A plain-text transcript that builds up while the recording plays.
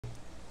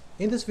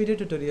In this video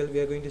tutorial, we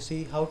are going to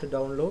see how to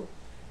download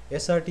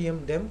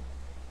SRTM DEM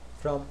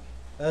from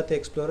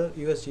EarthExplorer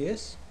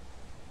usgs.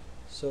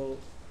 So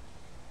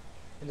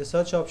in the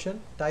search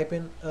option, type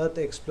in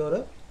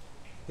EarthExplorer,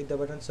 hit the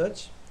button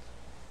search.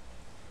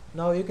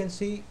 Now you can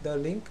see the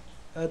link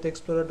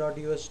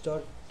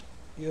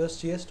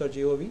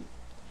earthexplorer.usgs.gov.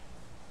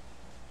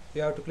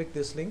 You have to click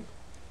this link.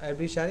 I'll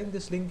be sharing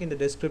this link in the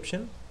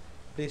description.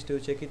 Please do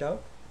check it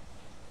out.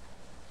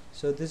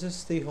 So this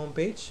is the home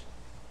page.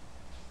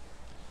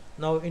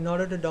 Now in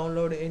order to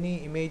download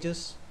any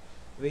images,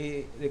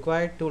 we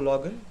require to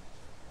login,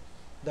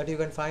 that you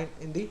can find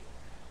in the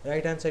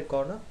right hand side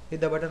corner.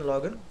 Hit the button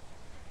login.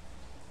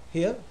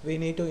 Here we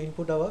need to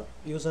input our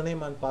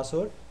username and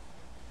password.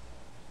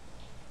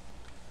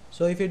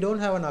 So if you don't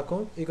have an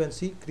account, you can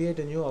see create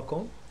a new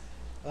account.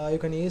 You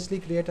can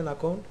easily create an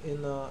account in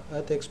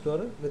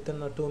EarthExplorer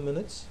within 2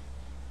 minutes.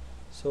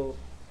 So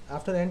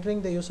after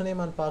entering the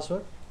username and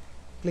password,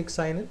 click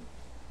sign in.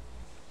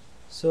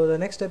 So the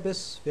next step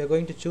is we are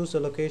going to choose a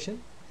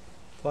location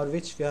for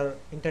which we are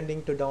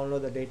intending to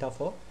download the data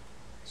for.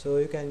 So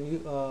you can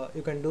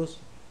do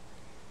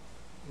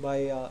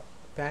by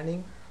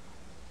panning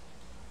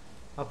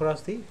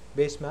across the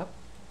base map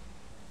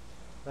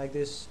like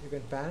this. You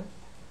can pan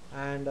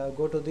and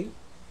go to the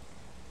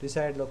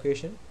desired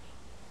location.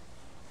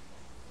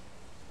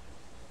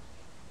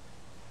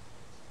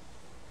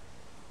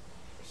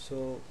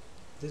 So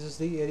this is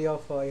the area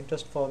of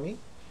interest for me.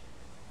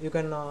 You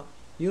can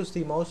use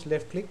the mouse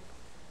left click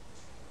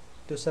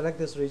to select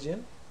this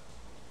region.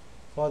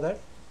 For that,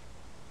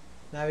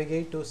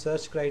 navigate to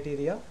search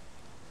criteria,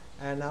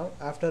 and now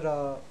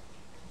after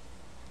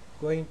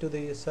going to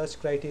the search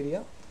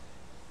criteria,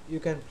 you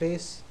can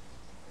place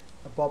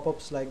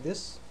pop-ups like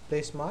this,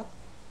 place mark.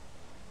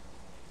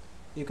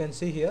 You can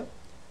see here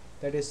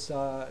that is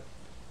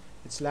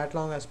its lat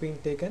long has been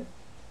taken.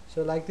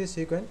 So like this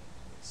you can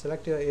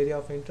select your area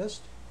of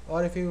interest,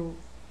 or if you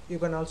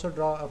can also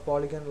draw a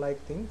polygon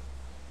like thing,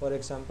 for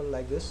example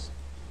like this.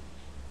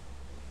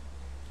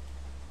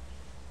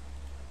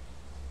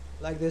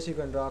 Like this you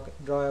can draw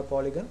a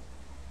polygon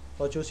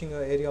for choosing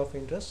your area of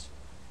interest.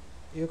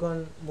 You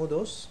can move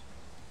those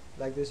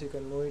like this, you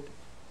can move it,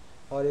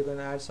 or you can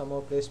add some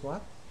more place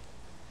mark.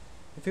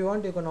 If you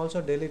want, you can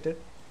also delete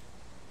it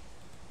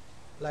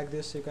like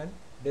this, you can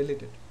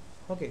delete it.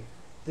 Okay,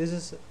 this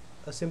is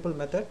a simple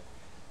method.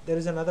 There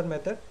is another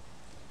method.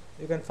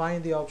 You can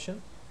find the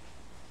option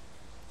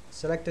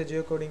select a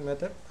geocoding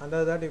method.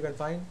 Under that you can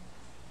find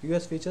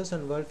US features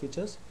and world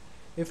features.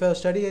 If your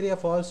study area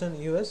falls in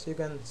US, you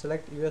can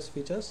select US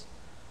features,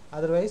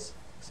 otherwise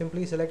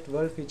simply select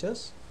world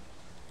features.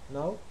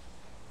 Now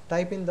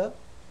type in the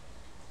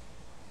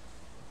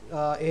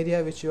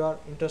area which you are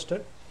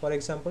interested. For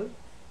example,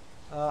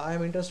 I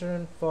am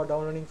interested for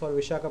downloading for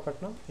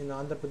Visakhapatnam in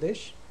Andhra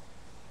Pradesh.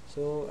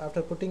 So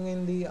after putting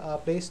in the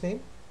place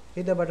name,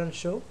 hit the button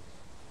show.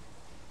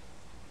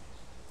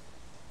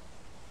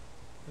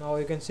 Now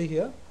you can see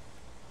here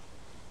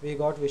we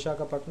got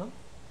Visakhapatnam.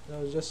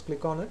 Now just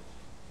click on it.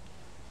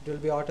 It will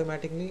be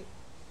automatically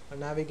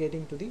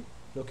navigating to the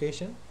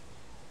location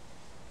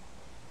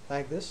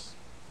like this.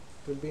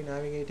 It will be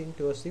navigating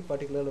towards the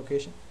particular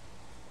location.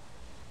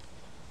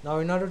 Now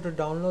in order to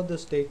download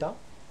this data,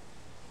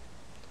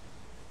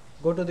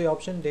 go to the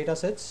option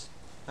datasets,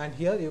 and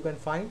here you can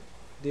find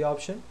the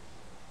option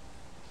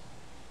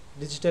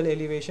digital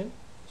elevation.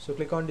 So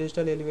click on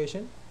digital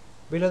elevation.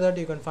 Below that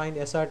you can find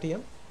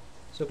SRTM.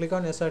 So click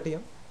on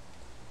SRTM.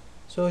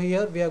 So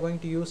here we are going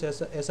to use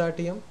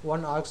SRTM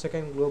 1 arc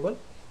second global.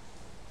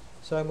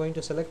 So I'm going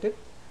to select it.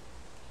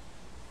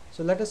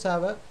 So let us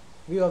have a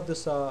view of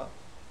this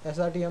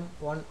SRTM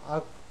 1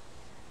 arc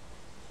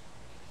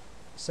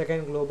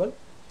second global,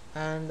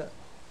 and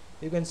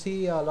you can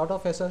see a lot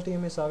of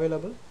SRTM is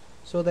available.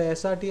 So the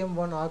SRTM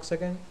 1 arc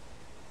second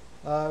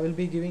will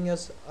be giving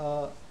us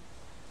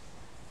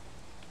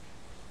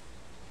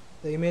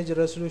the image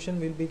resolution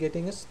will be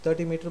getting us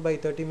 30 meter by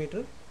 30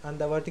 meter, and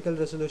the vertical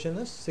resolution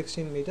is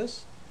 16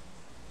 meters.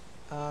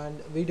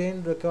 And we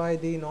didn't require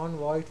the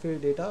non-void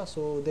field data,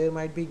 so there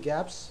might be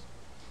gaps,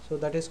 so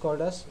that is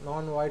called as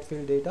non-void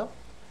field data.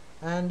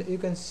 And you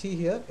can see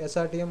here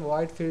SRTM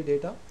void field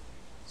data.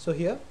 So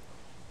here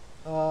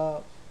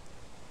the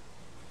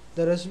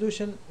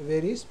resolution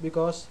varies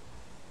because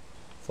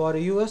for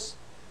US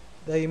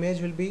the image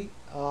will be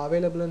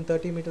available in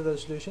 30 meter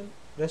resolution.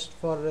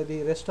 For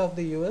the rest of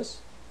the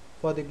US,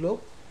 for the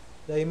globe,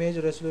 the image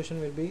resolution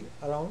will be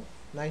around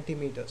 90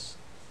 meters.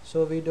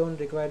 So we don't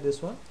require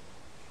this one.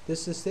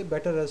 This is the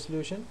better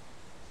resolution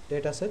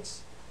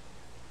datasets,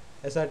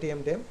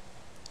 SRTM DEM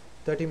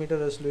 30 meter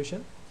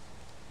resolution.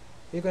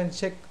 You can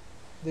check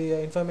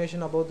the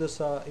information about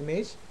this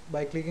image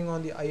by clicking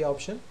on the I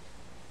option.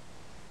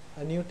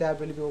 A new tab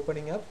will be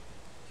opening up.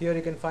 Here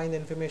you can find the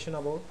information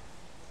about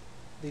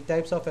the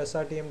types of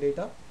SRTM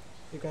data.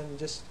 You can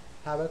just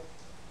have a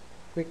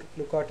quick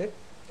look at it.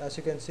 As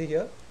you can see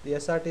here, the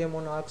SRTM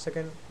 1 arc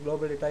second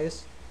global data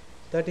is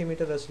 30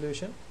 meter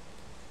resolution.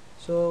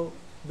 So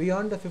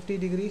beyond the 50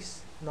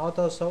 degrees north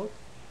or south,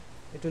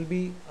 it will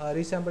be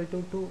resampled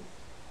to 2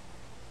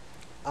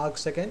 arc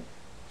second,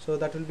 so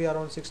that will be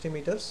around 60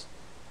 meters.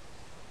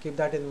 Keep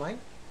that in mind.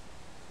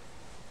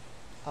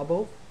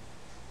 Above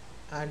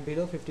and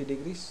below 50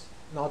 degrees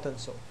north and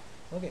south.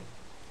 Okay,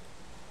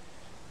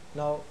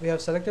 now we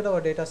have selected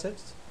our data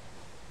sets.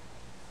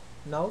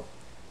 Now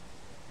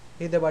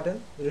hit the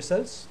button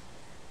results.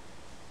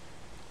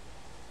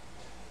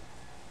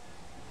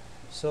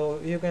 So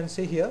you can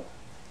see here,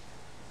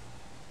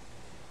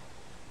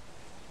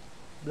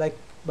 like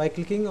by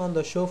clicking on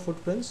the show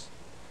footprints,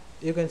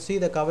 you can see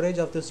the coverage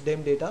of this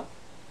DEM data.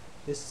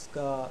 This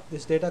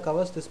data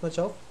covers this much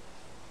of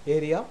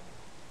area.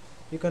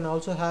 You can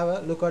also have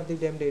a look at the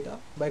DEM data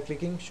by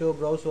clicking show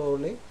browse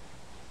overlay.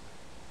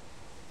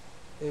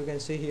 You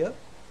can see here.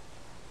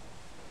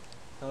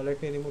 Now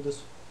let me remove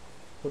this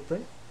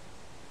footprint,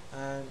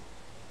 and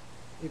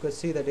you can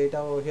see the data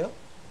over here.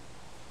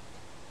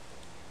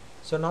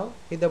 So now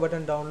hit the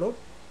button download.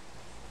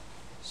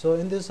 So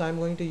in this I am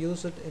going to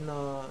use it in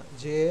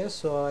JS,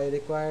 so I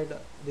required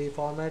the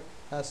format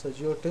as a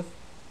GeoTIFF.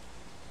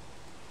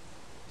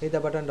 Hit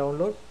the button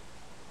download.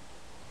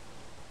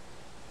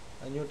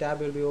 A new tab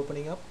will be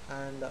opening up,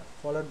 and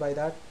followed by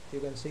that you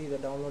can see the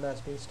download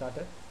has been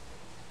started.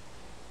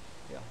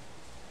 Yeah,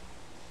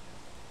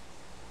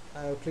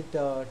 I have clicked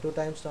 2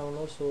 times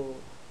download, so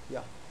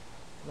yeah,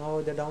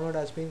 now the download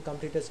has been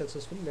completed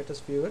successfully. Let us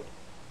view it.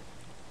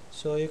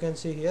 So you can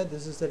see here,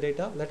 this is the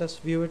data. Let us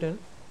view it in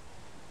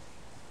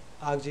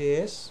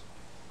ArcGIS.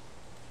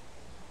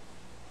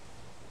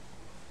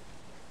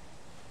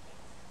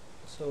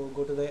 So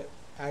go to the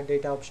add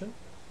data option.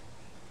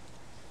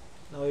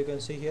 Now you can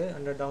see here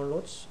under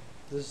downloads,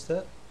 this is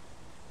the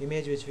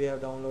image which we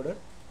have downloaded,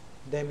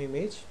 DEM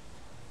image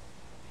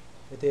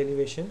with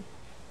elevation.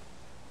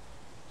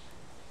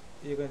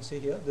 You can see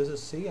here, this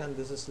is sea and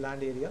this is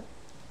land area.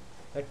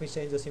 Let me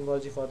change the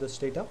symbology for this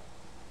data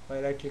by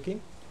right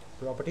clicking,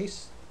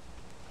 properties,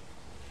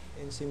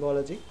 in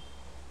symbology.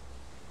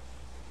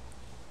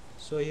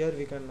 So here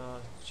we can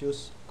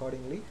choose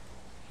accordingly.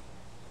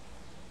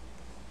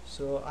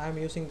 So I am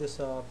using this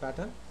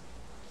pattern.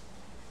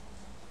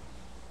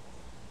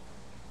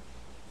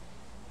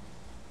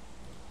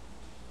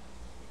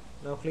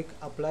 Now click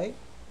apply.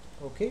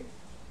 Okay,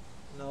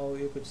 now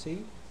you could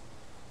see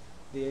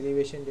the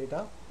elevation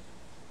data,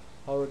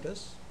 how it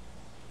is.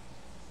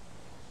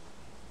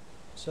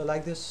 So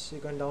like this you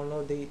can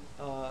download the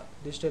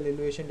digital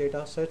elevation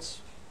data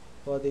sets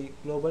for the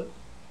global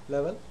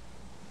level.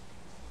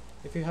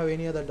 If you have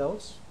any other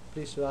doubts,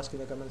 please do ask in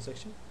the comment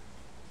section.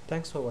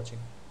 Thanks for watching.